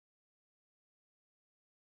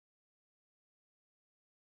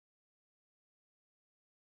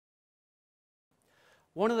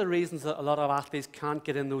One of the reasons that a lot of athletes can't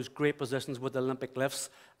get in those great positions with the Olympic lifts,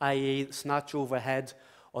 i.e. snatch overhead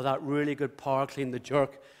or that really good power clean, the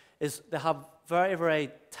jerk, is they have very, very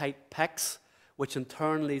tight pecs, which in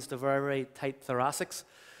turn leads to very, very tight thoracics.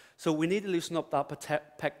 So we need to loosen up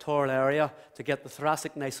that pectoral area to get the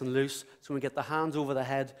thoracic nice and loose so we get the hands over the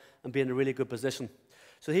head and be in a really good position.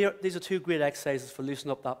 So here, these are two great exercises for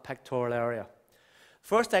loosening up that pectoral area.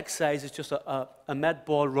 First exercise is just a med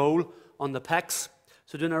ball roll on the pecs.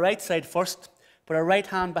 So doing the right side first, put our right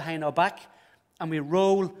hand behind our back, and we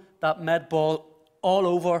roll that med ball all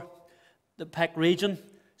over the pec region,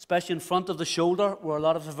 especially in front of the shoulder, where a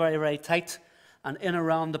lot of it is very, very tight, and in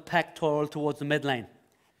around the pectoral towards the midline.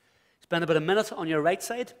 Spend about a minute on your right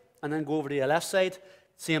side, and then go over to your left side.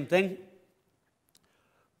 Same thing.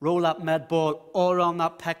 Roll that med ball all around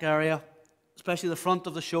that pec area, especially the front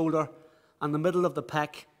of the shoulder and the middle of the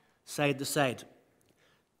pec, side to side.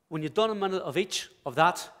 When you've done a minute of each of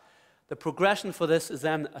that, the progression for this is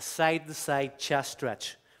then a side-to-side chest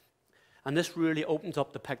stretch. And this really opens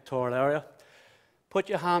up the pectoral area. Put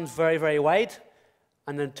your hands very, very wide,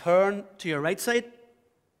 and then turn to your right side,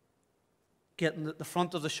 getting the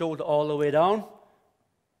front of the shoulder all the way down.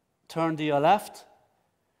 Turn to your left,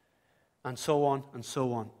 and so on and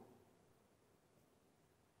so on.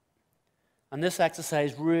 And this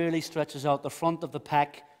exercise really stretches out the front of the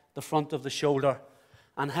pec, the front of the shoulder,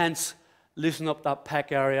 and hence loosen up that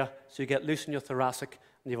pec area so you get loose in your thoracic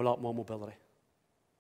and you have a lot more mobility.